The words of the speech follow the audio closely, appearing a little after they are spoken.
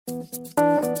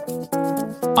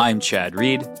I'm Chad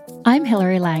Reed. I'm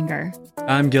Hillary Langer.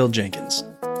 I'm Gil Jenkins.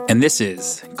 And this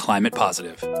is Climate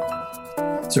Positive.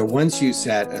 So once you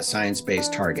set a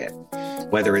science-based target,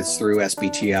 whether it's through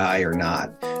SBTI or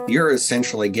not, you're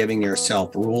essentially giving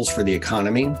yourself rules for the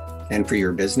economy and for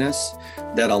your business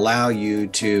that allow you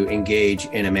to engage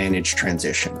in a managed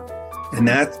transition. And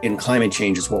that in climate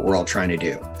change is what we're all trying to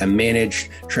do, a managed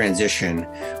transition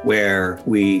where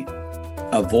we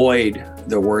avoid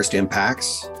the worst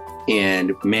impacts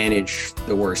and manage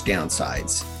the worst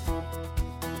downsides.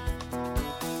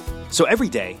 So every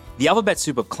day, the alphabet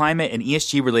soup of climate and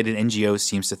ESG-related NGOs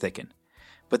seems to thicken.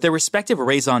 But their respective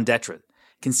raison d'etre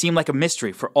can seem like a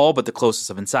mystery for all but the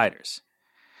closest of insiders.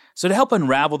 So to help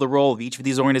unravel the role of each of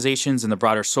these organizations in the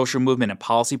broader social movement and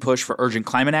policy push for urgent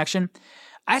climate action,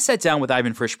 I sat down with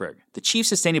Ivan Frischberg, the Chief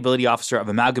Sustainability Officer of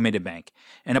Amalgamated Bank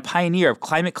and a pioneer of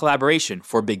climate collaboration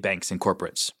for big banks and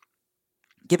corporates.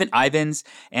 Given Ivan's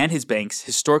and his bank's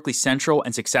historically central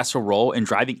and successful role in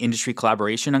driving industry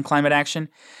collaboration on climate action,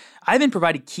 Ivan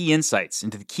provided key insights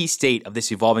into the key state of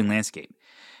this evolving landscape.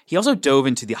 He also dove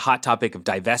into the hot topic of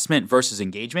divestment versus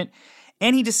engagement,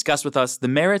 and he discussed with us the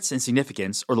merits and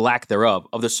significance, or lack thereof,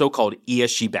 of the so-called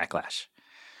ESG backlash.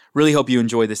 Really hope you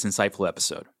enjoy this insightful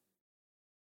episode.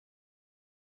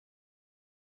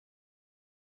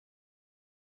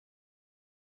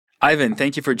 Ivan,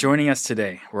 thank you for joining us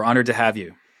today. We're honored to have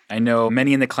you. I know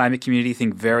many in the climate community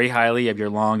think very highly of your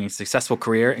long and successful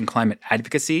career in climate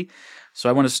advocacy, so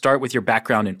I want to start with your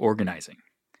background in organizing.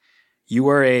 You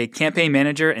were a campaign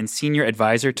manager and senior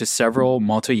advisor to several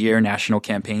multi-year national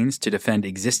campaigns to defend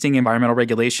existing environmental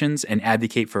regulations and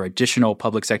advocate for additional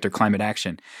public sector climate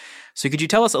action. So could you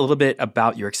tell us a little bit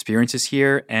about your experiences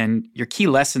here and your key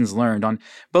lessons learned on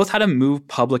both how to move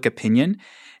public opinion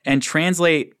and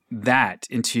translate that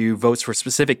into votes for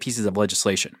specific pieces of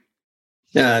legislation?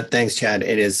 Thanks, Chad.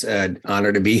 It is an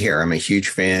honor to be here. I'm a huge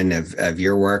fan of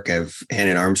your work, of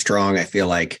Hannon Armstrong. I feel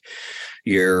like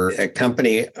you're a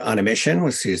company on a mission,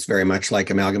 which is very much like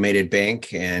Amalgamated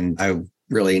Bank. And I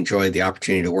really enjoyed the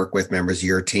opportunity to work with members of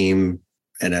your team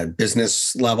at a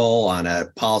business level, on a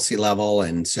policy level.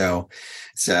 And so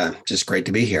it's just great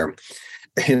to be here.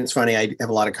 And it's funny, I have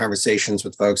a lot of conversations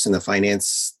with folks in the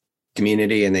finance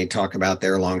community, and they talk about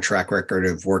their long track record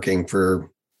of working for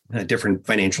different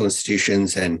financial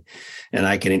institutions. And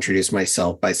I can introduce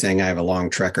myself by saying I have a long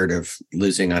track record of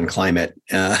losing on climate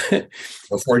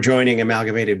before joining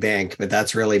Amalgamated Bank. But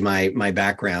that's really my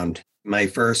background. My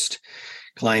first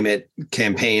climate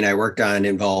campaign I worked on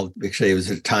involved, actually, it was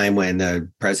a time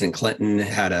when President Clinton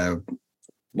had a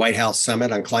White House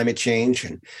summit on climate change.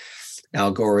 And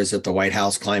Al Gore was at the White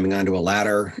House climbing onto a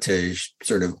ladder to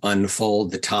sort of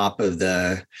unfold the top of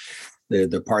the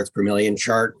parts per million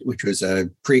chart, which was a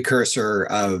precursor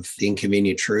of The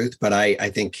Inconvenient Truth. But I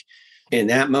think in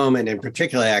that moment, and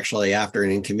particularly actually after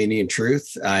An Inconvenient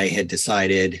Truth, I had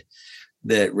decided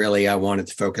that really I wanted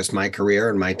to focus my career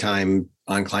and my time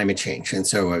on climate change. And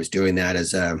so I was doing that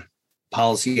as a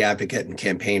policy advocate and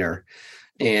campaigner,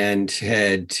 and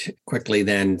had quickly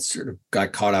then sort of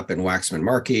got caught up in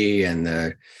Waxman-Markey and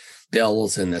the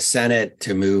bills in the Senate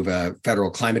to move a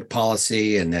federal climate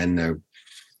policy, and then the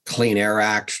Clean Air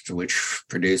Act, which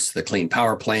produced the Clean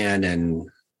Power Plan and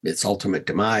its ultimate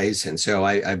demise. And so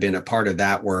I've been a part of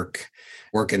that work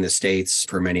in the States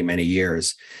for many, many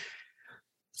years.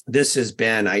 This has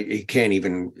been, I can't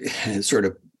even sort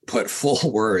of put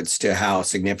full words to how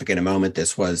significant a moment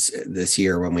this was this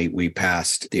year when we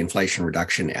passed the Inflation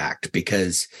Reduction Act,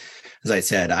 because as I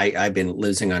said, I've been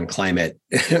losing on climate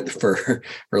for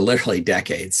literally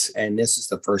decades. And this is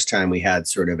the first time we had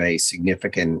sort of a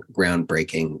significant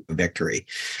groundbreaking victory.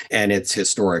 And it's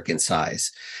historic in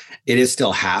size. It is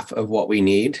still half of what we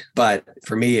need. But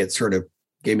for me, it sort of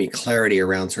gave me clarity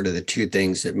around sort of the two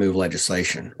things that move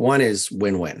legislation. One is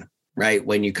win-win, right?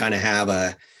 When you kind of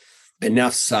have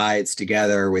enough sides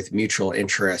together with mutual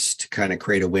interest to kind of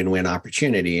create a win-win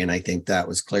opportunity. And I think that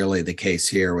was clearly the case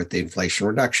here with the Inflation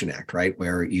Reduction Act, right?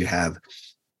 Where you have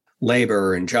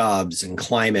labor and jobs and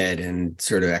climate and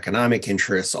sort of economic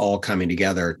interests all coming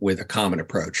together with a common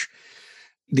approach.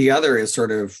 The other is sort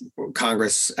of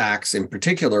Congress acts in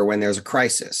particular when there's a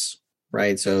crisis,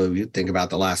 right? So you think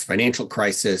about the last financial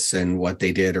crisis and what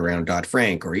they did around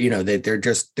Dodd-Frank, or,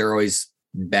 they're always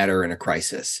better in a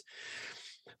crisis.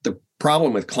 The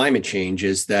problem with climate change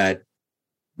is that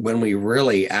when we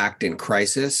really act in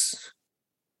crisis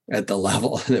at the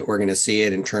level that we're going to see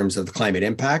it in terms of the climate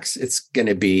impacts, it's going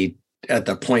to be at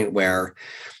the point where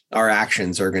our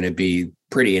actions are going to be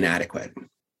pretty inadequate.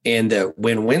 And the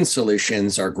win-win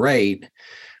solutions are great,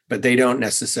 but they don't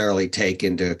necessarily take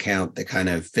into account the kind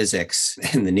of physics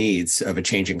and the needs of a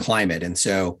changing climate. And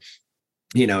so,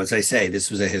 as I say,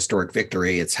 this was a historic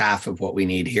victory. It's half of what we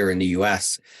need here in the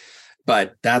US.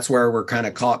 But that's where we're kind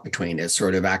of caught between, is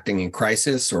sort of acting in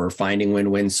crisis or finding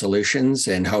win-win solutions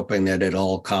and hoping that it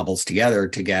all cobbles together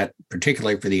to get,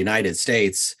 particularly for the United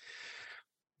States,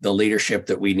 the leadership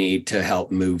that we need to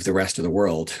help move the rest of the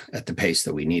world at the pace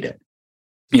that we need it.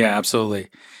 Yeah, absolutely.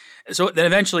 So then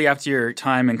eventually, after your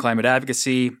time in climate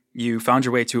advocacy, you found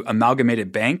your way to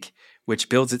Amalgamated Bank, which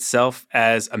builds itself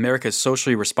as America's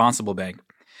socially responsible bank.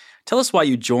 Tell us why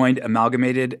you joined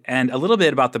Amalgamated and a little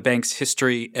bit about the bank's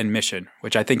history and mission,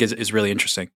 which I think is really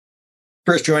interesting.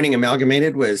 First, joining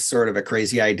Amalgamated was sort of a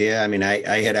crazy idea. I mean,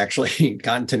 I had actually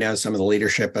gotten to know some of the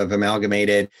leadership of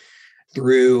Amalgamated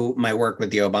through my work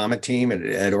with the Obama team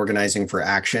at Organizing for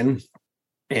Action.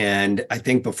 And I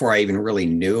think before I even really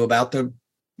knew about the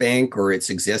bank or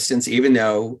its existence, even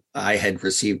though I had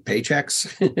received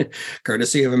paychecks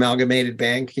courtesy of Amalgamated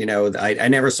Bank, I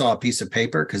never saw a piece of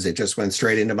paper because it just went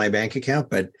straight into my bank account.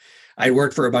 But I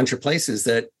worked for a bunch of places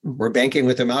that were banking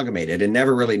with Amalgamated and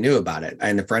never really knew about it.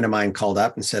 And a friend of mine called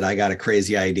up and said, I got a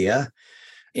crazy idea.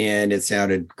 And it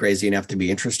sounded crazy enough to be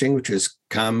interesting, which is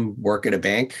come work at a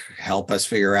bank, help us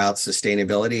figure out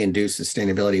sustainability and do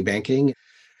sustainability banking.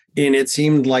 And it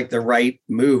seemed like the right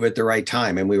move at the right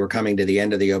time. And we were coming to the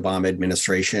end of the Obama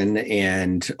administration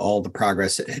and all the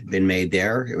progress that had been made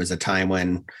there. It was a time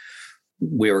when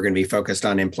we were going to be focused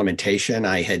on implementation.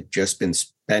 I had just been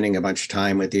spending a bunch of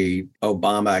time with the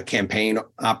Obama campaign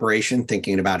operation,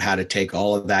 thinking about how to take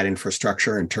all of that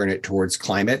infrastructure and turn it towards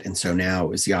climate. And so now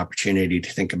it was the opportunity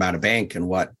to think about a bank and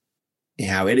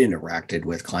how it interacted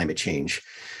with climate change.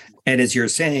 And as you're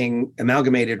saying,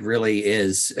 Amalgamated really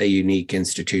is a unique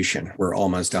institution. We're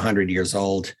almost 100 years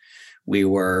old. We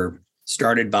were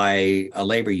started by a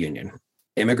labor union,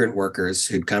 immigrant workers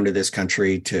who'd come to this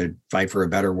country to fight for a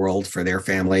better world for their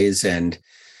families. And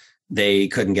they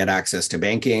couldn't get access to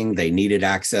banking. They needed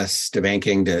access to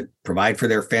banking to provide for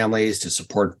their families, to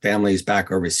support families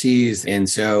back overseas. And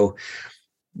so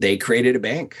they created a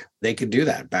bank. They could do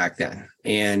that back then.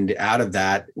 And out of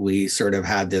that, we sort of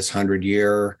had this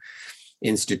 100-year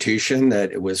institution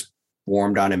that it was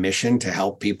formed on a mission to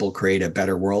help people create a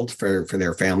better world for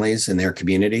their families and their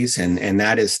communities. And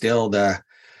that is still the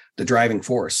driving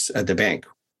force at the bank.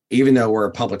 Even though we're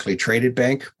a publicly traded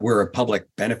bank, we're a public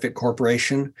benefit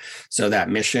corporation. So that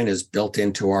mission is built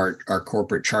into our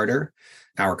corporate charter.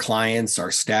 Our clients,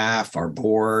 our staff, our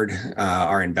board,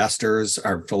 our investors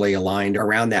are fully aligned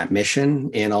around that mission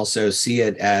and also see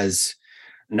it as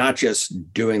not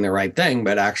just doing the right thing,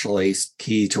 but actually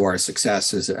key to our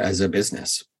success as a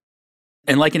business.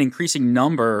 And like an increasing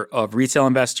number of retail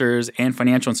investors and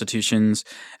financial institutions,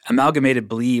 Amalgamated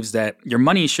believes that your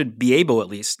money should be able, at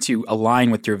least, to align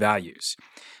with your values.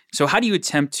 So how do you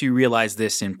attempt to realize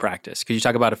this in practice? Could you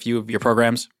talk about a few of your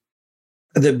programs?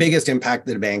 The biggest impact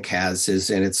that a bank has is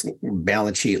in its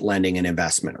balance sheet lending and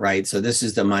investment, right? So this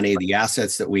is the money, the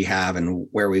assets that we have and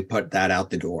where we put that out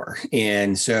the door.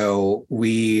 And so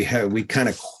we kind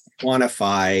of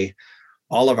quantify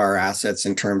all of our assets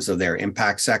in terms of their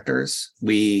impact sectors.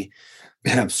 We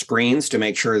have screens to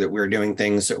make sure that we're doing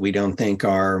things that we don't think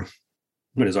are,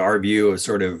 what is our view of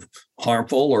sort of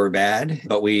harmful or bad.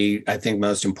 But we, I think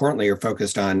most importantly, are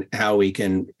focused on how we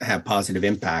can have positive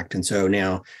impact. And so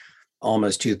now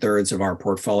almost 2/3 of our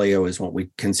portfolio is what we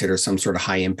consider some sort of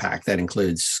high impact. That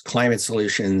includes climate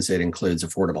solutions. It includes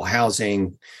affordable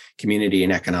housing, community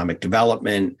and economic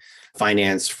development,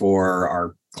 finance for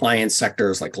our client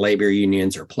sectors like labor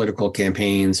unions or political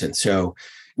campaigns. And so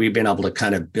we've been able to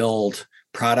kind of build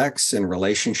products and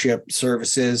relationship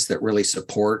services that really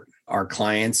support our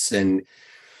clients. And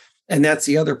that's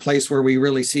the other place where we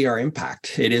really see our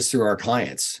impact. It is through our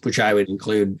clients, which I would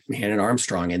include Hannon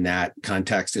Armstrong in that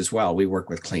context as well. We work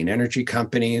with clean energy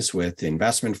companies, with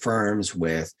investment firms,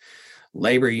 with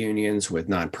labor unions, with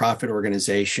nonprofit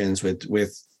organizations,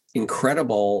 with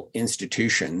incredible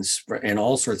institutions in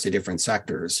all sorts of different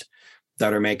sectors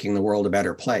that are making the world a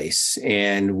better place.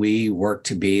 And we work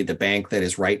to be the bank that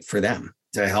is right for them,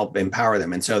 to help empower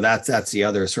them. And so that's the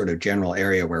other sort of general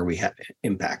area where we have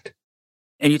impact.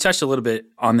 And you touched a little bit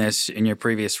on this in your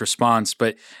previous response,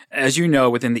 but as you know,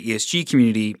 within the ESG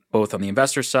community, both on the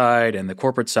investor side and the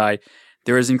corporate side,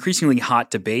 there is increasingly hot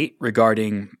debate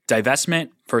regarding divestment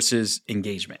versus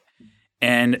engagement.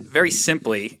 And very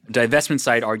simply, divestment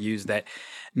side argues that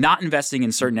not investing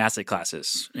in certain asset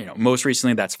classes, most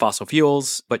recently that's fossil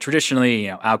fuels, but traditionally,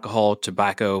 alcohol,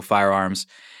 tobacco, firearms,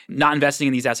 not investing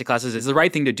in these asset classes is the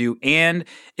right thing to do, and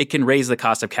it can raise the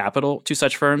cost of capital to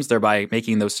such firms, thereby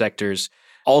making those sectors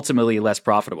ultimately less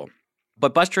profitable.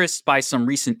 But buttressed by some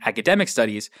recent academic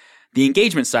studies, the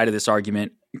engagement side of this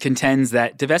argument contends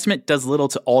that divestment does little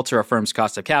to alter a firm's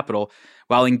cost of capital,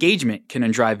 while engagement can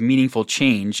drive meaningful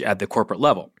change at the corporate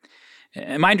level.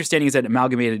 And my understanding is that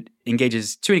Amalgamated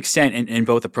engages to an extent in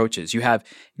both approaches. You have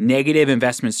negative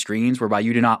investment screens whereby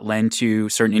you do not lend to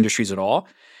certain industries at all,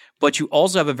 but you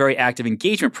also have a very active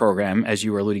engagement program, as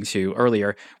you were alluding to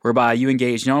earlier, whereby you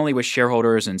engage not only with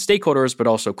shareholders and stakeholders, but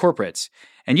also corporates.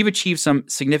 And you've achieved some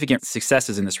significant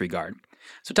successes in this regard.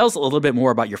 So tell us a little bit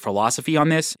more about your philosophy on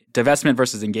this, divestment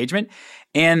versus engagement,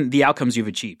 and the outcomes you've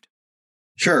achieved.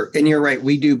 Sure. And you're right.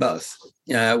 We do both.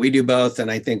 And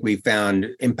I think we found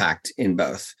impact in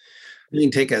both. We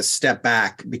can take a step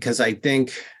back because I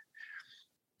think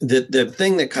the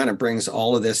thing that kind of brings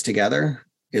all of this together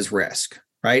is risk,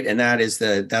 right? And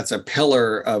that's a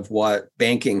pillar of what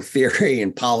banking theory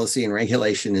and policy and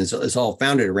regulation is all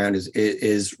founded around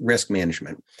is risk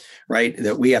management, right?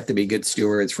 That we have to be good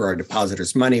stewards for our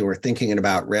depositors' money. We're thinking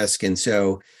about risk. And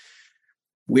so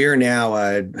we're now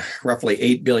a roughly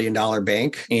 $8 billion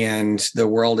bank, and the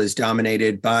world is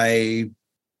dominated by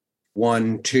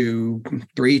 $1, $2,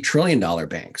 $3 trillion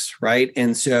banks, right?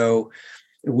 And so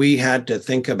we had to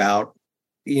think about,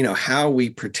 how we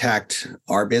protect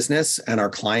our business and our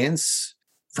clients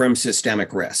from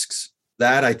systemic risks.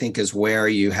 That, I think, is where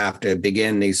you have to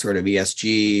begin these sort of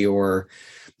ESG or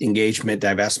engagement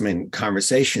divestment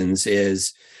conversations,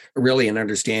 is really an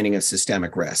understanding of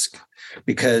systemic risk.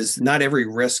 Because not every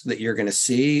risk that you're going to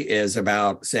see is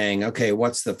about saying, okay,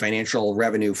 what's the financial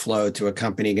revenue flow to a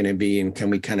company going to be? And can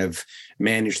we kind of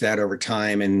manage that over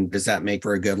time? And does that make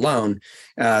for a good loan?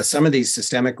 Some of these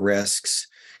systemic risks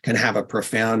can have a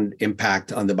profound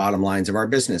impact on the bottom lines of our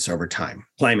business over time.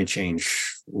 Climate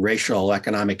change, racial,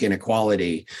 economic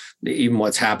inequality, even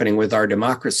what's happening with our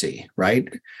democracy,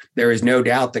 right? There is no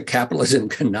doubt that capitalism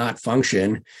cannot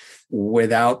function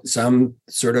without some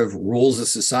sort of rules of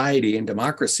society and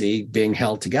democracy being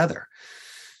held together.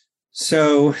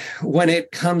 So when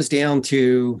it comes down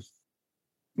to,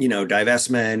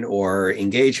 divestment or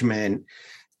engagement,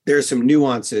 there's some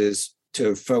nuances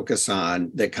to focus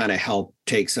on that kind of help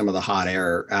take some of the hot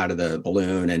air out of the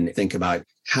balloon and think about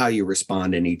how you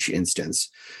respond in each instance.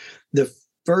 The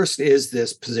first is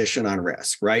this position on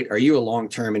risk, right? Are you a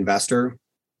long-term investor?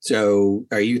 So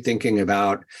are you thinking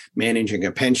about managing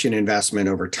a pension investment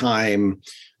over time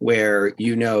where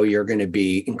you're going to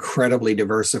be incredibly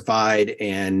diversified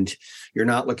and you're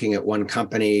not looking at one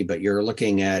company, but you're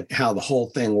looking at how the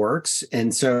whole thing works?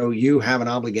 And so you have an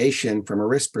obligation from a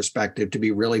risk perspective to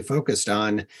be really focused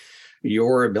on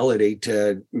your ability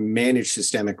to manage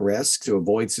systemic risk, to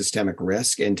avoid systemic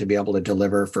risk, and to be able to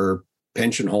deliver for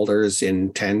pension holders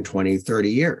in 10, 20, 30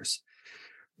 years.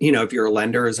 If you're a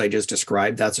lender, as I just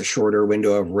described, that's a shorter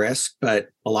window of risk, but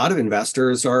a lot of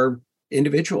investors are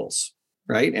individuals,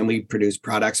 right? And we produce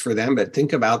products for them, but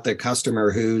think about the customer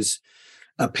who's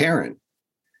a parent.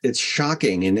 It's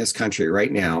shocking in this country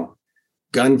right now.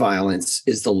 Gun violence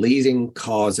is the leading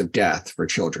cause of death for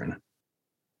children.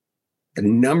 The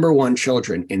number one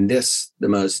children in the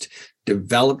most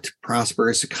developed,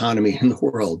 prosperous economy in the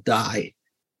world die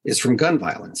is from gun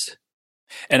violence.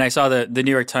 And I saw the New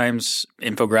York Times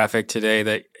infographic today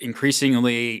that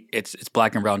increasingly it's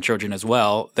Black and brown children as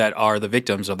well that are the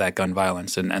victims of that gun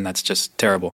violence. And that's just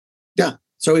terrible. Yeah.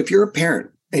 So if you're a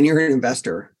parent and you're an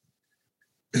investor,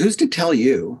 who's to tell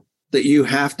you that you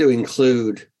have to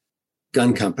include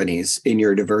gun companies in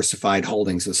your diversified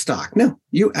holdings of stock? No,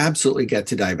 you absolutely get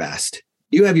to divest.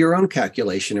 You have your own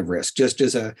calculation of risk, just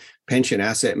as a pension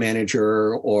asset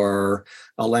manager or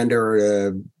a lender at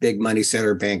a big money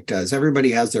center bank does.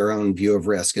 Everybody has their own view of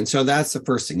risk. And so that's the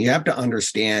first thing. You have to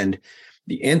understand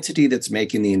the entity that's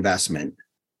making the investment.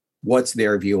 What's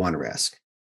their view on risk?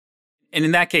 And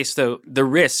in that case, though, the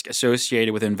risk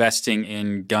associated with investing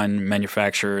in gun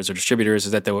manufacturers or distributors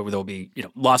is that there will be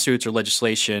lawsuits or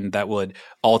legislation that would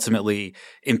ultimately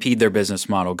impede their business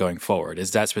model going forward.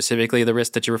 Is that specifically the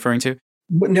risk that you're referring to?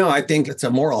 No, I think it's a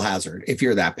moral hazard if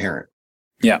you're that parent.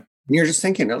 Yeah. You're just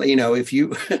thinking, if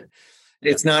you,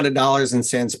 it's not a dollars and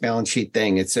cents balance sheet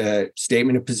thing. It's a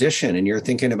statement of position, and you're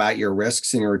thinking about your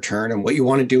risks and your return and what you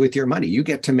want to do with your money. You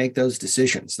get to make those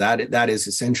decisions. That is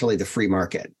essentially the free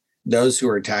market. Those who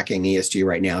are attacking ESG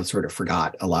right now sort of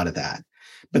forgot a lot of that.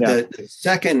 But the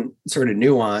second sort of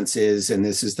nuance is, and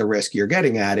this is the risk you're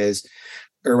getting at, is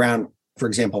around, for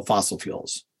example, fossil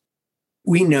fuels.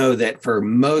 We know that for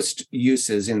most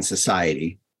uses in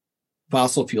society,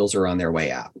 fossil fuels are on their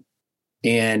way out.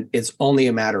 And it's only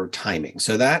a matter of timing.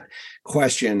 So that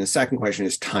question, the second question,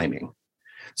 is timing.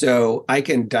 So I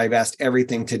can divest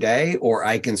everything today, or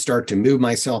I can start to move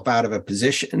myself out of a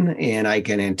position and I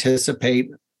can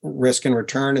anticipate risk and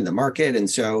return in the market. And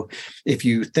so if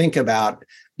you think about,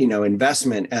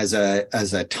 investment as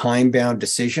a time-bound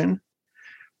decision,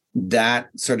 that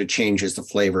sort of changes the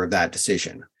flavor of that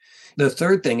decision. The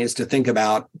third thing is to think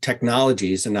about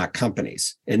technologies and not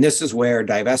companies. And this is where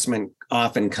divestment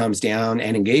often comes down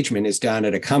and engagement is done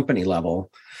at a company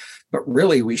level. But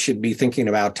really, we should be thinking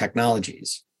about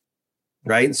technologies,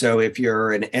 right? So if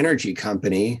you're an energy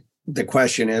company, the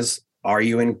question is, are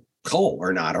you in coal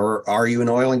or not? Or are you in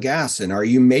oil and gas? And are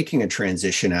you making a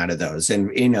transition out of those? And,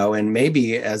 and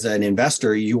maybe as an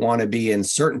investor, you want to be in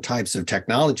certain types of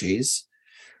technologies,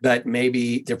 but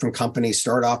maybe different companies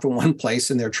start off in one place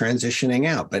and they're transitioning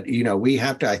out. But, we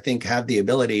have to, I think, have the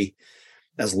ability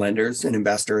as lenders and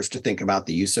investors to think about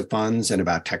the use of funds and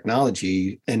about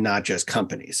technology and not just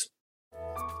companies.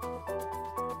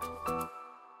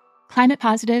 Climate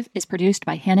Positive is produced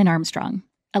by Hannon Armstrong,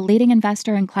 a leading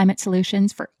investor in climate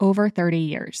solutions for over 30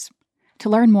 years. To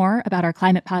learn more about our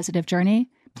climate positive journey,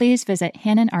 please visit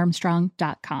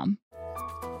hannonarmstrong.com.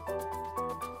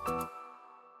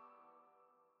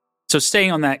 So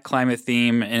staying on that climate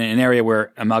theme in an area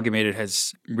where Amalgamated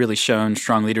has really shown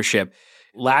strong leadership,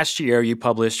 last year you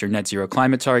published your net zero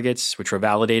climate targets, which were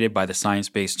validated by the Science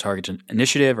Based Targets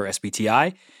initiative, or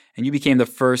SBTI, and you became the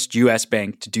first U.S.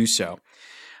 bank to do so.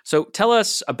 So tell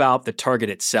us about the target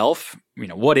itself.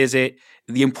 What is it,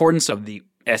 the importance of the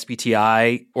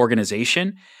SBTI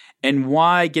organization, and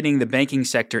why getting the banking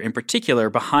sector in particular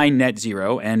behind net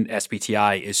zero and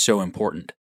SBTI is so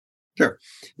important. Sure.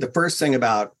 The first thing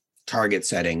about target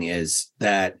setting is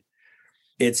that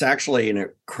it's actually an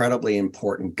incredibly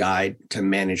important guide to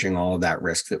managing all of that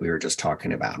risk that we were just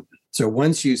talking about. So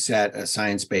once you set a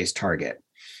science-based target,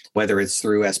 whether it's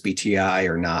through SBTI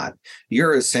or not,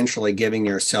 you're essentially giving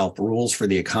yourself rules for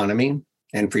the economy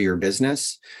and for your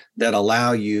business that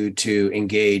allow you to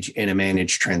engage in a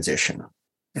managed transition.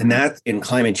 And that in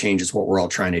climate change is what we're all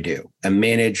trying to do, a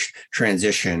managed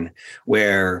transition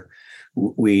where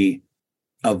we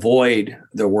avoid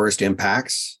the worst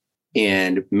impacts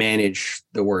and manage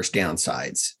the worst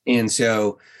downsides. And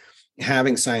so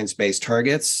having science-based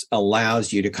targets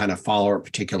allows you to kind of follow a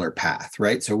particular path,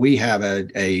 right? So we have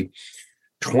a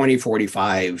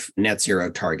 2045 net zero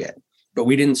target, but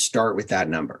we didn't start with that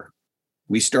number.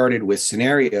 We started with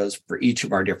scenarios for each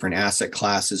of our different asset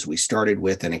classes. We started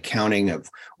with an accounting of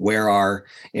where our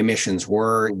emissions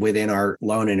were within our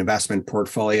loan and investment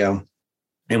portfolio.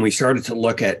 And we started to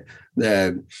look at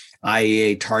the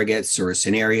IEA targets or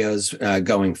scenarios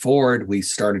going forward. We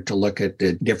started to look at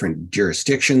the different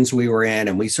jurisdictions we were in,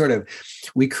 and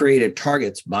we created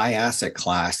targets by asset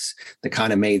class that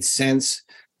kind of made sense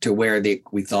to where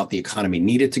we thought the economy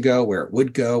needed to go, where it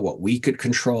would go, what we could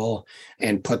control,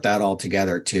 and put that all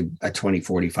together to a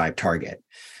 2045 target.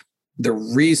 The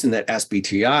reason that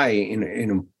SBTI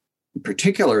in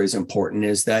particular is important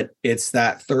is that it's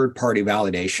that third-party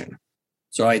validation.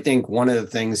 So I think one of the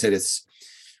things that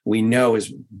we know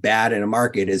is bad in a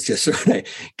market is just sort of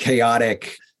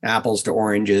chaotic apples to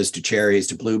oranges to cherries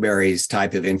to blueberries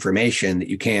type of information that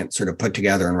you can't sort of put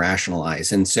together and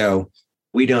rationalize. And so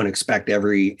we don't expect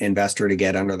every investor to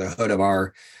get under the hood of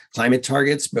our climate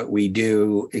targets, but we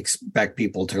do expect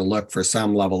people to look for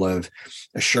some level of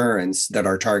assurance that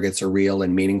our targets are real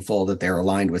and meaningful, that they're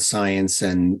aligned with science,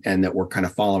 and that we're kind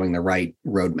of following the right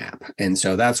roadmap. And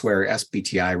so that's where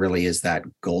SBTI really is that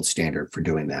gold standard for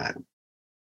doing that.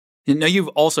 Now, you've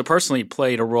also personally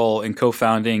played a role in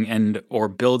co-founding and or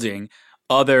building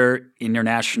other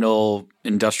international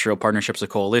industrial partnerships or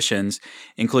coalitions,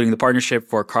 including the Partnership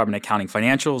for Carbon Accounting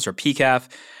Financials, or PCAF,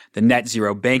 the Net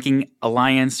Zero Banking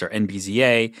Alliance, or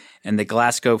NBZA, and the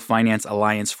Glasgow Finance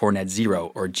Alliance for Net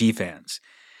Zero, or GFANZ.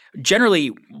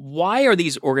 Generally, why are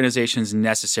these organizations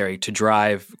necessary to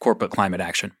drive corporate climate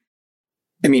action?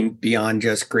 I mean, beyond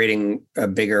just creating a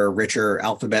bigger, richer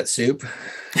alphabet soup.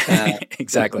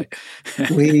 Exactly.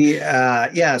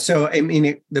 So, I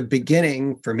mean, the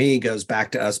beginning for me goes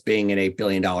back to us being an $8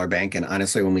 billion bank. And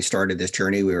honestly, when we started this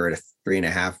journey, we were at a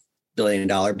 $3.5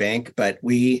 billion bank. But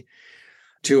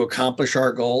to accomplish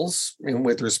our goals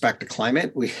with respect to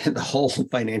climate, the whole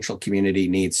financial community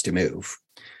needs to move.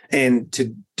 And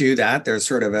to do that, there's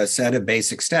sort of a set of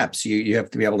basic steps. You have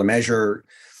to be able to measure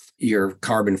your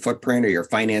carbon footprint or your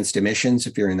financed emissions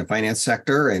if you're in the finance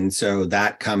sector. And so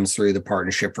that comes through the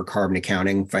Partnership for Carbon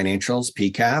Accounting Financials,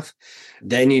 PCAF.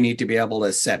 Then you need to be able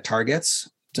to set targets.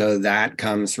 So that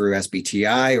comes through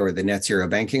SBTI or the Net Zero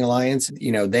Banking Alliance.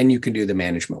 Then you can do the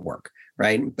management work,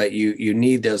 right? But you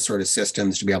need those sort of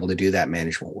systems to be able to do that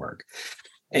management work.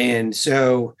 And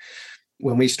so,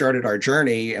 when we started our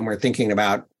journey and we're thinking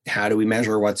about how do we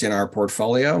measure what's in our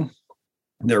portfolio,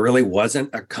 there really wasn't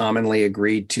a commonly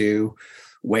agreed to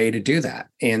way to do that.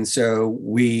 And so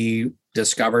we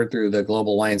discovered through the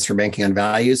Global Alliance for Banking on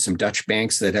Values, some Dutch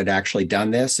banks that had actually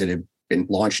done this. It had been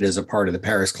launched as a part of the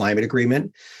Paris Climate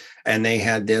Agreement. And they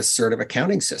had this sort of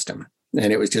accounting system.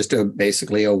 And it was just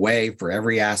basically a way for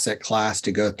every asset class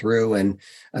to go through and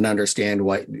understand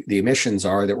what the emissions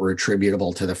are that were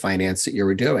attributable to the finance that you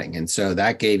were doing. And so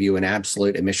that gave you an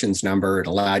absolute emissions number. It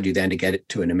allowed you then to get it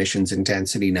to an emissions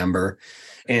intensity number.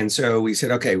 And so we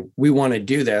said, okay, we want to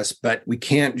do this, but we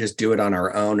can't just do it on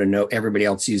our own and know everybody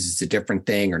else uses a different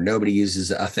thing or nobody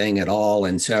uses a thing at all.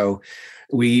 And so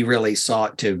we really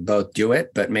sought to both do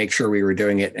it, but make sure we were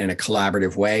doing it in a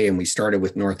collaborative way. And we started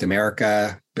with North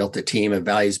America, built a team of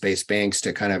values-based banks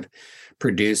to kind of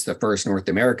produce the first North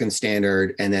American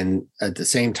standard, and then at the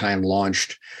same time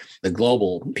launched the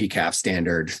global PCAF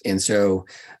standard. And so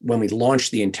when we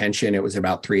launched the intention, it was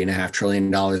about $3.5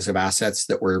 trillion of assets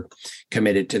that were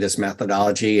committed to this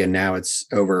methodology. And now it's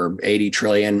over 80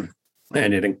 trillion,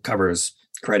 and it covers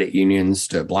credit unions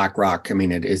to BlackRock. I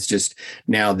mean, it is just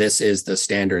now this is the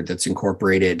standard that's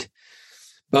incorporated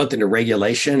both into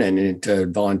regulation and into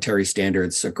voluntary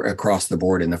standards across the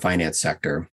board in the finance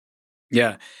sector.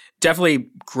 Yeah, definitely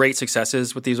great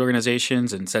successes with these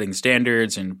organizations and setting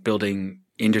standards and building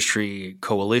industry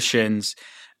coalitions.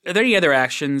 Are there any other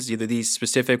actions either these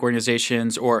specific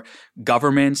organizations or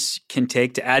governments can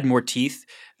take to add more teeth?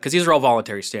 Because these are all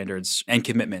voluntary standards and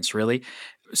commitments, really.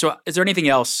 So is there anything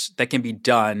else that can be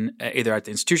done either at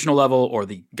the institutional level or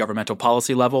the governmental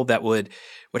policy level that would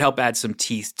help add some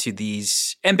teeth to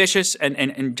these ambitious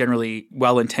and generally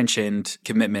well-intentioned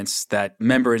commitments that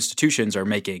member institutions are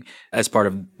making as part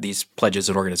of these pledges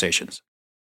and organizations?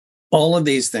 All of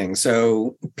these things.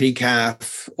 So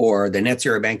PCAF or the Net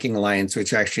Zero Banking Alliance,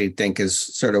 which I actually think is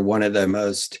sort of one of the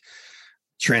most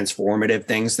transformative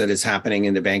things that is happening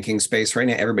in the banking space right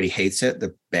now. Everybody hates it.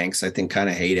 The banks, I think, kind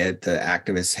of hate it. The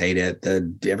activists hate it.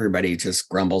 Everybody just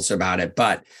grumbles about it.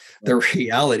 But the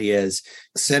reality is,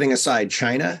 setting aside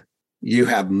China, you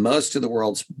have most of the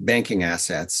world's banking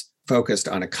assets focused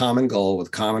on a common goal with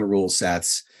common rule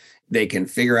sets. They can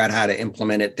figure out how to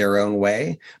implement it their own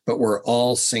way, but we're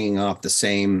all singing off the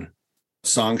same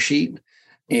song sheet.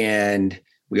 And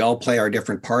we all play our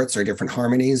different parts, our different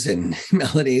harmonies and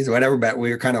melodies, whatever, but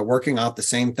we're kind of working off the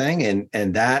same thing.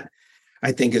 And that,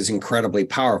 I think, is incredibly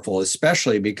powerful,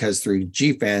 especially because through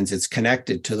GFANZ, it's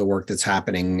connected to the work that's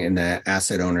happening in the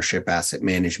asset ownership, asset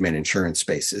management, insurance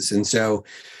spaces. And so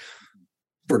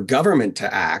for government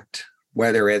to act,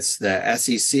 whether it's the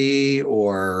SEC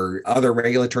or other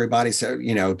regulatory bodies,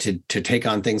 to take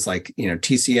on things like,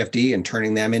 TCFD and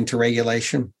turning them into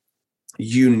regulation,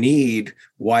 you need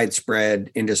widespread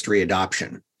industry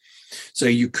adoption. So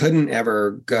you couldn't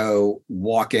ever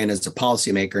walk in as a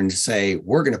policymaker and say,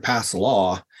 we're going to pass a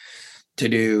law to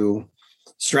do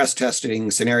stress testing,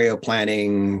 scenario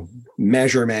planning,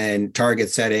 measurement, target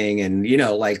setting, and,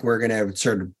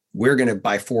 we're going to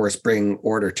by force bring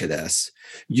order to this.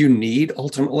 You need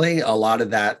ultimately a lot of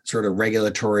that sort of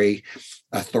regulatory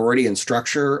authority and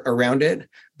structure around it,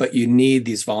 but you need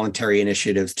these voluntary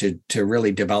initiatives to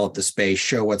really develop the space,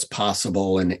 show what's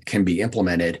possible, and it can be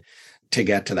implemented to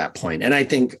get to that point. And I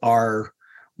think our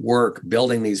work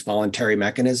building these voluntary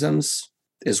mechanisms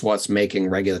is what's making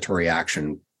regulatory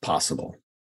action possible.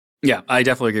 Yeah, I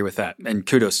definitely agree with that. And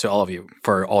kudos to all of you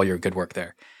for all your good work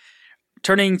there.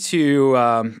 Turning to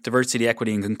diversity,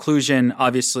 equity, and inclusion,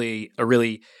 obviously a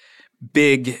really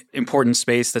big, important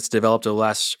space that's developed over the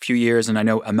last few years. And I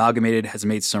know Amalgamated has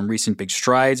made some recent big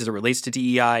strides as it relates to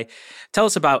DEI. Tell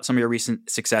us about some of your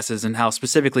recent successes and how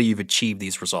specifically you've achieved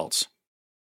these results.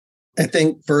 I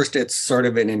think first, it's sort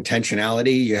of an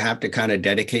intentionality. You have to kind of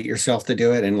dedicate yourself to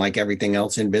do it. And like everything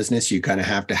else in business, you kind of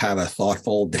have to have a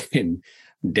thoughtful and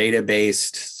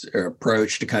data-based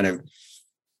approach to kind of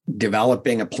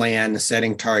developing a plan,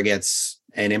 setting targets,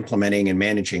 and implementing and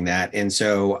managing that. And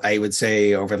so I would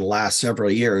say over the last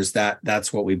several years,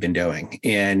 that's what we've been doing.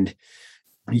 And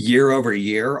year over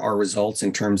year, our results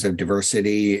in terms of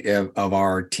diversity of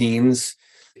our teams,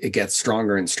 it gets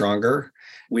stronger and stronger.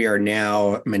 We are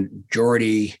now a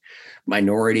majority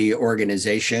minority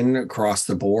organization across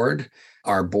the board.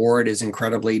 Our board is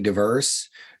incredibly diverse.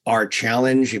 Our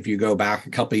challenge, if you go back a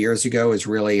couple of years ago, is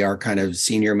really our kind of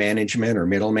senior management or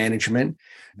middle management.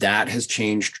 That has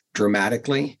changed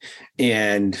dramatically.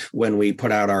 And when we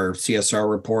put out our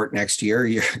CSR report next year,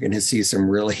 you're going to see some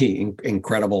really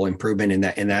incredible improvement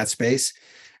in that space.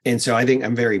 And so I think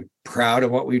I'm very proud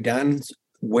of what we've done.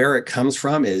 Where it comes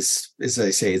from is, as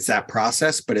I say, it's that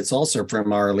process, but it's also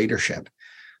from our leadership.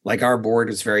 Like our board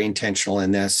is very intentional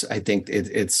in this. I think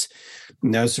it's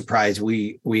no surprise.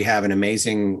 We have an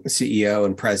amazing CEO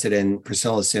and president,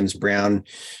 Priscilla Sims Brown.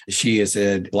 She is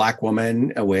a Black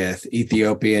woman with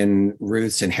Ethiopian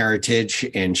roots and heritage,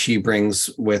 and she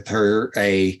brings with her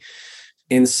a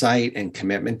insight and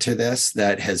commitment to this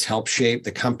that has helped shape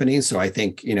the company. So I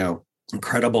think,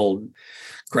 incredible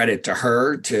credit to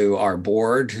her, to our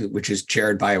board, which is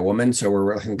chaired by a woman. So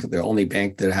we're, I think, the only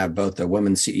bank that have both a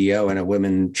woman CEO and a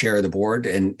woman chair of the board.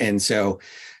 And so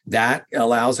that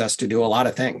allows us to do a lot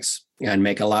of things and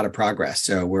make a lot of progress.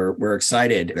 So we're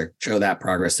excited to show that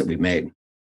progress that we've made.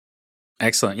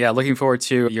 Excellent. Yeah, looking forward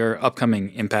to your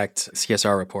upcoming Impact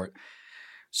CSR report.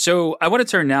 So I want to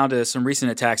turn now to some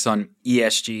recent attacks on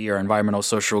ESG, or environmental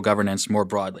social governance, more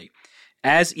broadly.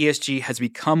 As ESG has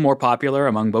become more popular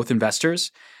among both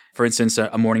investors, for instance, a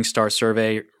Morningstar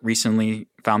survey recently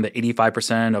found that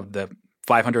 85% of the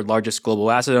 500 largest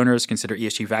global asset owners consider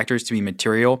ESG factors to be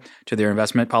material to their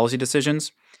investment policy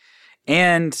decisions.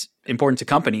 And important to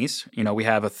companies, we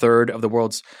have a third of the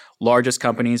world's largest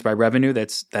companies by revenue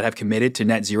that have committed to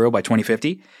net zero by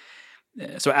 2050.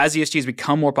 So as ESG has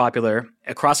become more popular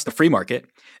across the free market,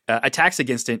 attacks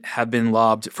against it have been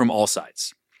lobbed from all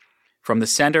sides. From the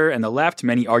center and the left,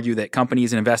 many argue that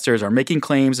companies and investors are making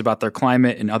claims about their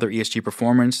climate and other ESG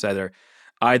performance that are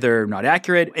either not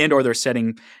accurate and or they're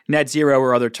setting net zero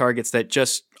or other targets that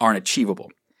just aren't achievable.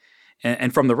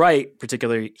 And from the right,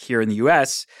 particularly here in the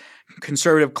US,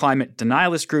 conservative climate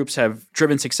denialist groups have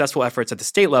driven successful efforts at the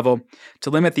state level to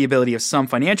limit the ability of some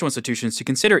financial institutions to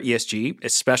consider ESG,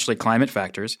 especially climate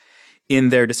factors, in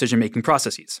their decision-making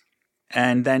processes.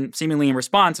 And then, seemingly in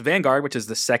response, Vanguard, which is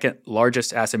the second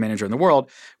largest asset manager in the world,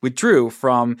 withdrew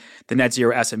from the Net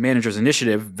Zero Asset Managers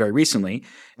Initiative very recently,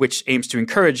 which aims to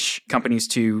encourage companies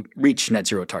to reach net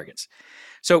zero targets.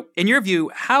 So in your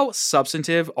view, how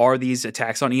substantive are these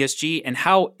attacks on ESG, and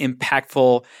how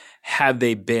impactful have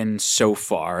they been so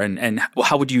far? And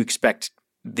how would you expect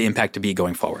the impact to be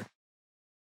going forward?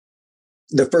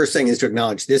 The first thing is to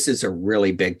acknowledge this is a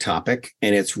really big topic,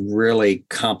 and it's really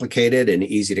complicated and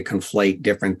easy to conflate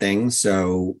different things.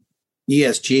 So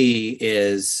ESG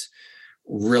is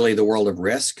really the world of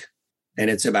risk, and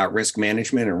it's about risk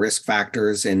management and risk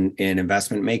factors in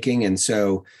investment making. And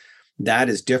so that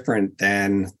is different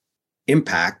than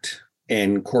impact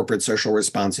and corporate social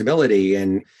responsibility.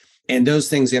 And those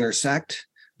things intersect,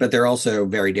 but they're also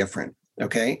very different.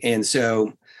 Okay. And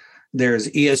so there's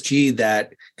ESG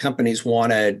that companies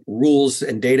wanted rules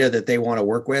and data that they want to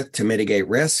work with to mitigate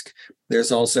risk.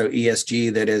 There's also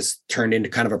ESG that is turned into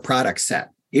kind of a product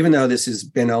set, even though this has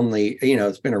been only,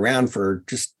 it's been around for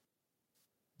just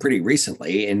pretty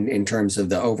recently in terms of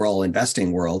the overall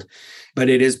investing world, but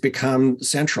it has become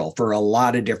central for a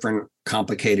lot of different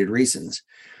complicated reasons.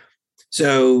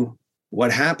 So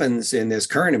what happens in this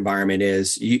current environment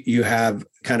is you have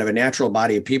kind of a natural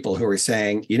body of people who are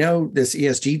saying, this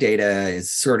ESG data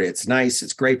is it's nice,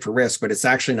 it's great for risk, but it's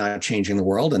actually not changing the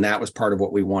world. And that was part of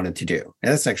what we wanted to do. And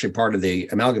that's actually part of the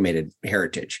amalgamated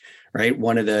heritage, right?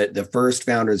 One of the first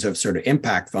founders of sort of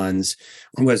impact funds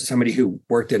was somebody who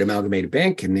worked at Amalgamated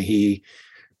Bank, and he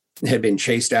had been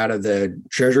chased out of the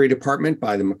Treasury Department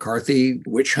by the McCarthy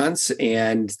witch hunts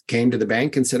and came to the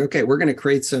bank and said, okay, we're going to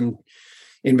create some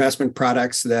investment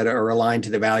products that are aligned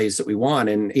to the values that we want.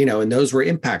 And, and those were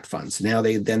impact funds. Now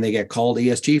they get called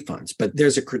ESG funds, but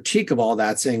there's a critique of all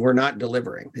that saying we're not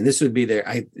delivering. And this would be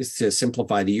to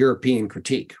simplify the European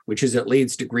critique, which is it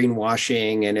leads to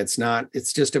greenwashing, and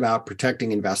it's just about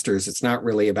protecting investors. It's not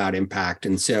really about impact.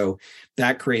 And so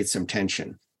that creates some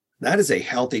tension. That is a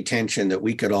healthy tension that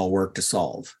we could all work to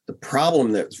solve. The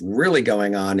problem that's really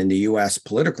going on in the US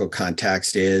political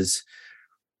context is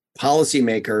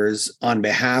policymakers, on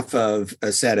behalf of a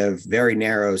set of very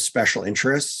narrow special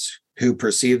interests who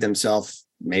perceive themselves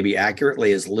maybe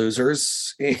accurately as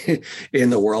losers in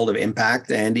the world of impact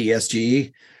and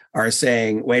ESG, are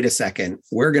saying, wait a second,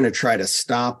 we're going to try to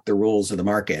stop the rules of the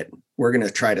market. We're going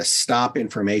to try to stop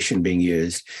information being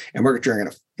used, and we're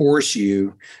going to force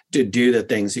you to do the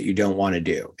things that you don't want to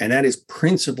do. And that is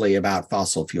principally about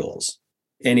fossil fuels.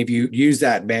 And if you use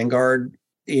that Vanguard,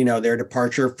 their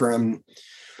departure from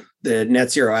the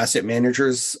Net Zero Asset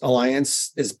Managers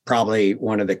Alliance is probably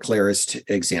one of the clearest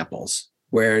examples,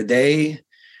 where they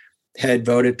had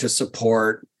voted to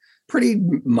support pretty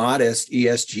modest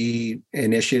ESG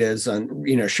initiatives on,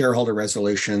 shareholder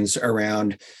resolutions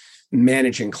around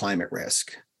managing climate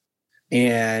risk.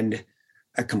 And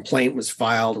a complaint was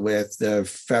filed with the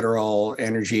Federal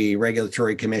Energy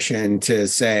Regulatory Commission to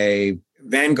say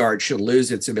Vanguard should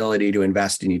lose its ability to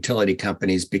invest in utility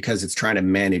companies because it's trying to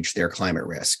manage their climate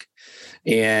risk.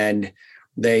 And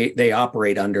they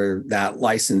operate under that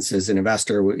license as an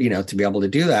investor, to be able to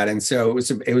do that. And so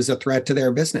it was a threat to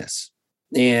their business.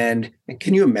 And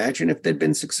can you imagine if they'd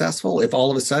been successful, if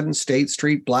all of a sudden State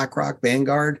Street, BlackRock,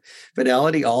 Vanguard,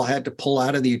 Fidelity all had to pull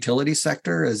out of the utility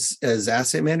sector as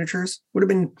asset managers? Would have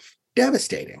been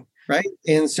devastating, right?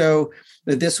 And so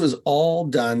this was all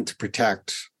done to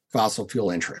protect fossil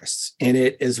fuel interests. And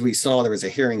as we saw, there was a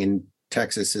hearing in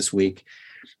Texas this week.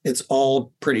 It's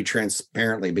all pretty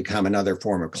transparently become another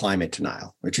form of climate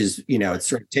denial, which is, it's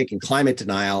sort of taking climate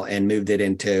denial and moved it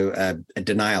into a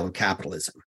denial of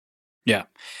capitalism. Yeah.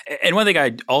 And one thing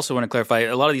I also want to clarify,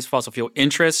 a lot of these fossil fuel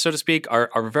interests, so to speak,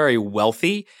 are very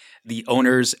wealthy, the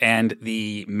owners and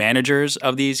the managers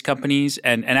of these companies.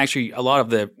 And actually a lot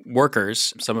of the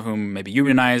workers, some of whom may be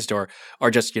unionized or are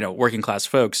just, working class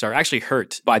folks, are actually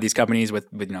hurt by these companies with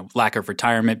lack of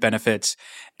retirement benefits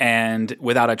and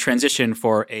without a transition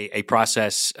for a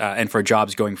process and for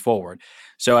jobs going forward.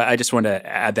 So I just want to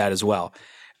add that as well.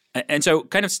 And so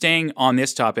kind of staying on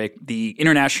this topic, the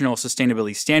International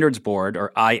Sustainability Standards Board,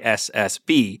 or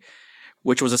ISSB,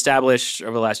 which was established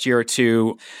over the last year or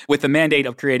two with the mandate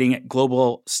of creating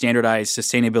global standardized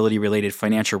sustainability-related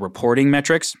financial reporting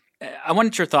metrics. I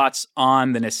wanted your thoughts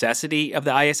on the necessity of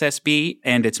the ISSB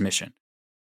and its mission.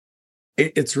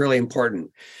 It's really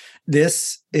important.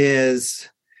 This is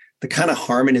the kind of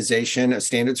harmonization of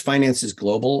standards. Finance is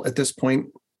global at this point,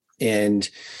 and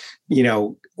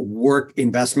work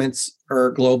investments are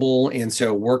global. And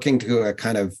so working to a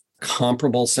kind of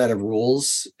comparable set of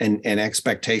rules and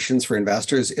expectations for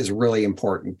investors is really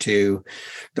important to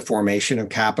the formation of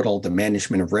capital, the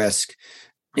management of risk.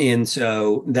 And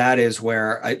so that is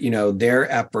where,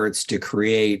 their efforts to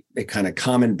create a kind of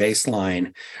common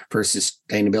baseline for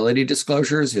sustainability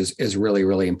disclosures is really,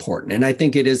 really important. And I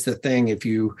think it is the thing, if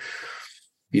you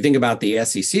think about the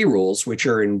SEC rules, which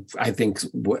are I think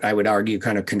I would argue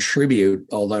kind of contribute,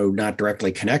 although not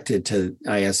directly connected to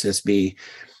ISSB,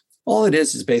 all it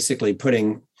is basically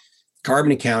putting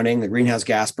carbon accounting, the greenhouse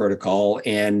gas protocol,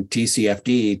 and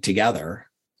TCFD together,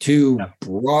 two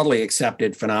broadly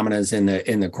accepted phenomena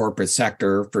in the corporate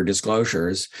sector for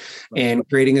disclosures, and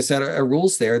creating a set of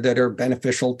rules there that are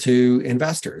beneficial to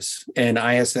investors. And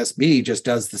ISSB just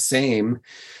does the same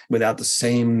without the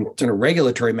same sort of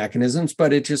regulatory mechanisms,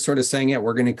 but it's just sort of saying,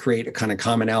 we're going to create a kind of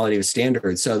commonality of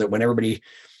standards so that when everybody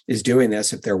is doing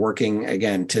this, if they're working,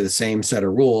 again, to the same set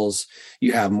of rules,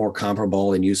 you have more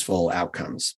comparable and useful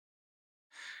outcomes.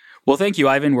 Well, thank you,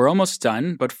 Ivan. We're almost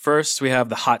done, but first we have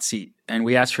the hot seat, and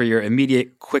we ask for your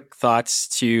immediate, quick thoughts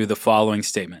to the following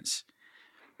statements.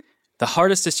 The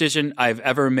hardest decision I've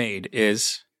ever made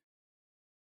is...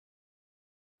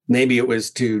 Maybe it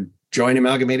was to join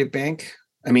Amalgamated Bank.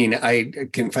 I mean, I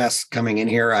confess coming in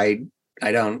here, I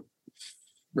don't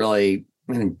really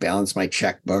balance my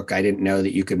checkbook. I didn't know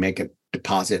that you could make a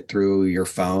deposit through your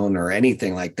phone or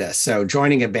anything like this. So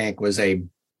joining a bank was a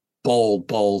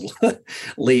bold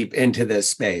leap into this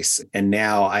space. And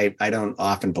now I don't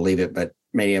often believe it, but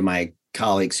many of my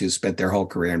colleagues who spent their whole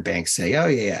career in banks say, oh,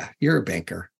 yeah, you're a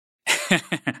banker.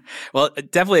 Well,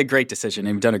 definitely a great decision.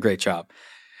 You've done a great job.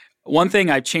 One thing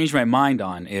I've changed my mind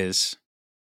on is...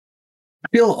 I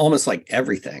feel almost like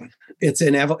everything.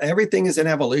 Everything is an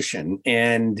evolution.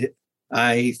 And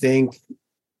I think,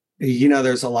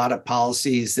 there's a lot of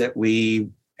policies that we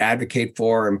advocate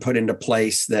for and put into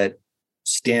place that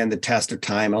stand the test of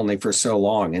time only for so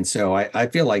long. And so I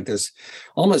feel like there's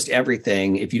almost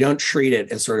everything, if you don't treat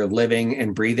it as sort of living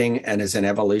and breathing and as an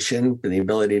evolution and the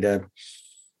ability to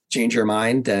change your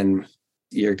mind, then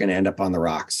you're going to end up on the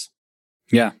rocks.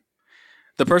 Yeah.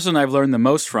 The person I've learned the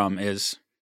most from is...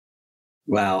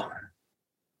 Well,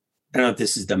 I don't know if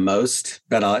this is the most,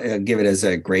 but I'll give it as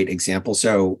a great example.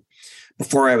 So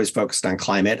before I was focused on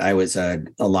climate, I was a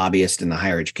lobbyist in the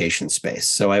higher education space.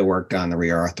 So I worked on the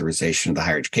reauthorization of the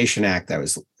Higher Education Act. I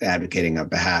was advocating on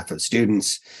behalf of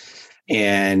students.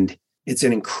 And it's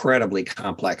an incredibly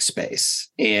complex space.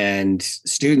 And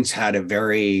students had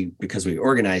because we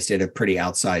organized it, a pretty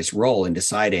outsized role in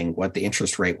deciding what the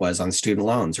interest rate was on student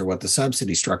loans or what the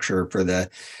subsidy structure for the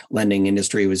lending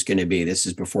industry was going to be. This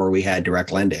is before we had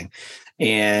direct lending.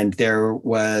 And there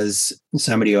was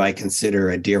somebody who I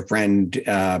consider a dear friend,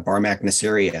 Barmak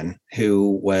Nasirian,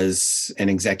 who was an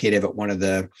executive at one of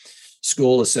the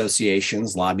school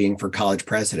associations lobbying for college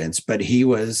presidents, but he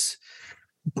was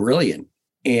brilliant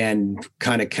and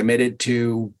kind of committed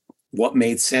to what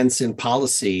made sense in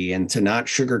policy and to not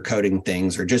sugarcoating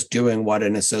things or just doing what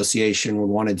an association would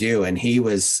want to do. And he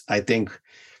was, I think,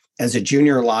 as a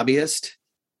junior lobbyist,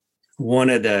 one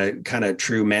of the kind of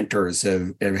true mentors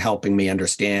of helping me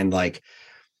understand, like,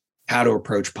 how to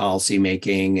approach policy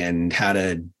making and how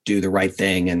to do the right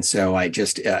thing. And so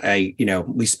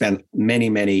we spent many,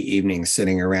 many evenings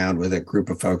sitting around with a group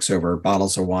of folks over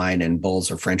bottles of wine and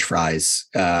bowls of French fries,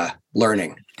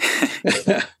 learning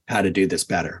how to do this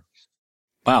better.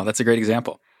 Wow, that's a great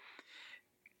example.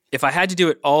 If I had to do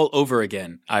it all over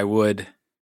again, I would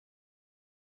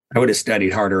have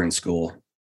studied harder in school.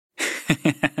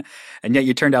 And yet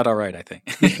you turned out all right, I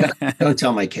think. Yeah, don't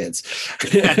tell my kids.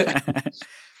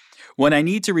 When I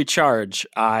need to recharge,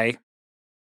 I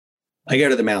go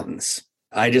to the mountains.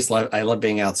 I love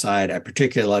being outside. I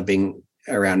particularly love being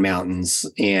around mountains.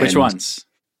 And which ones?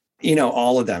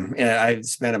 All of them. I've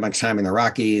spent a bunch of time in the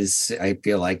Rockies. I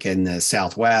feel like in the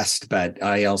Southwest, but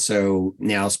I also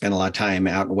now spend a lot of time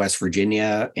out in West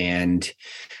Virginia. And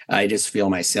I just feel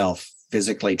myself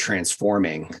physically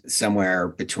transforming somewhere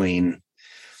between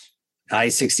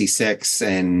I-66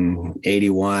 and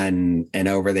 81 and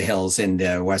over the hills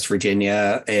into West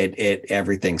Virginia.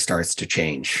 Everything starts to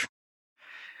change.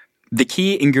 The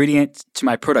key ingredient to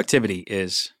my productivity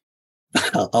is?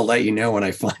 I'll let you know when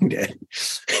I find it.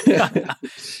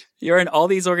 You're in all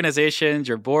these organizations,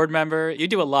 you're a board member, you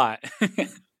do a lot.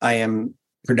 I am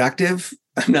productive.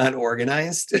 I'm not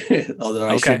organized, although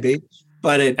I should be.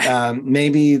 But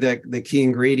maybe the key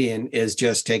ingredient is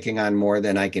just taking on more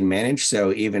than I can manage.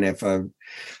 So even if I'm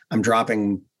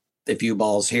dropping a few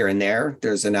balls here and there,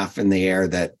 there's enough in the air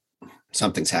that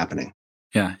something's happening.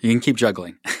 Yeah, you can keep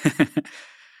juggling.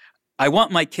 I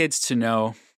want my kids to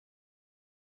know.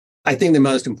 I think the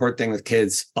most important thing with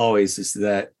kids always is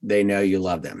that they know you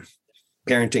love them.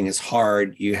 Parenting is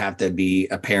hard. You have to be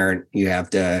a parent. You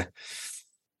have to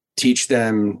teach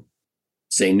them,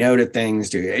 say no to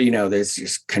things. There's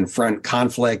just confront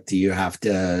conflict. You have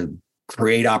to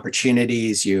create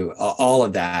opportunities. All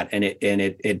of that, and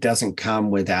it doesn't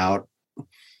come without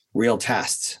real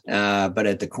tests. But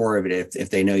at the core of it,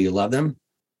 if they know you love them,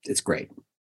 it's great.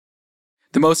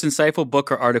 The most insightful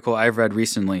book or article I've read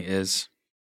recently is?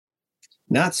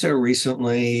 Not so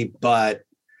recently, but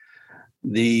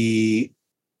The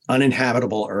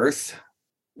Uninhabitable Earth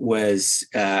was,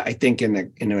 I think,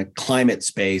 in a climate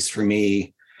space for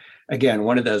me, again,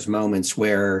 one of those moments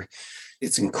where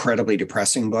it's an incredibly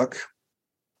depressing book,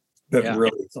 but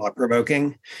really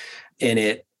thought-provoking. And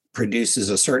it produces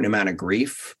a certain amount of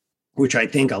grief, which I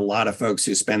think a lot of folks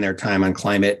who spend their time on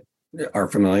climate are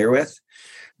familiar with.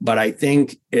 But I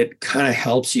think it kind of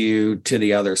helps you to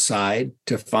the other side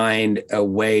to find a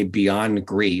way beyond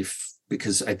grief,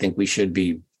 because I think we should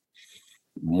be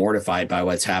mortified by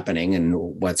what's happening and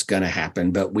what's going to happen.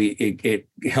 But it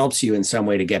helps you in some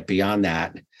way to get beyond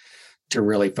that, to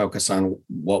really focus on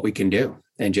what we can do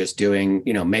and just doing,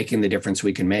 making the difference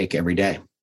we can make every day.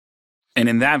 And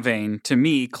in that vein, to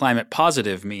me, climate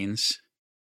positive means?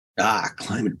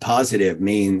 Climate positive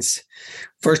means,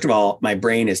 first of all, my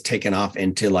brain is taken off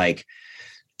into like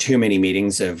too many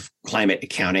meetings of climate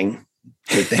accounting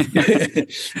to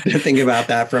think about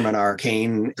that from an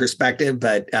arcane perspective.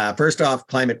 But first off,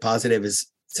 climate positive it's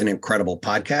an incredible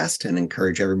podcast, and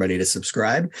encourage everybody to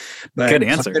subscribe. But good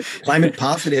answer. Climate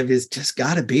positive is just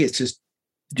got to be, it's just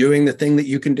doing the thing that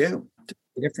you can do to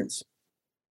make a difference.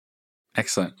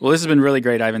 Excellent. Well, this has been really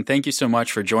great, Ivan. Thank you so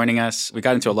much for joining us. We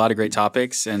got into a lot of great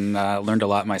topics and learned a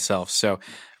lot myself. So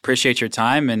appreciate your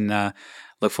time and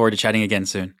look forward to chatting again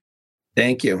soon.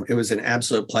 Thank you. It was an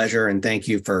absolute pleasure. And thank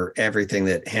you for everything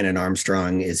that Hannon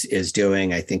Armstrong is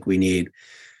doing. I think we need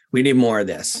more of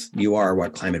this. You are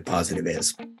what climate positive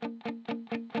is.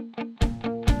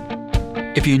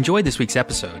 If you enjoyed this week's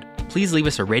episode, please leave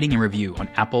us a rating and review on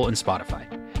Apple and Spotify,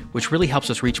 which really helps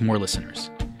us reach more listeners.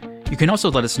 You can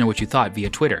also let us know what you thought via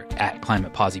Twitter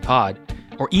 @ClimatePosiPod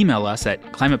or email us at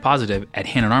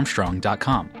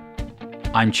climatepositive@hannonarmstrong.com.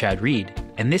 I'm Chad Reed,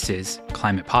 and this is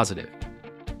Climate Positive.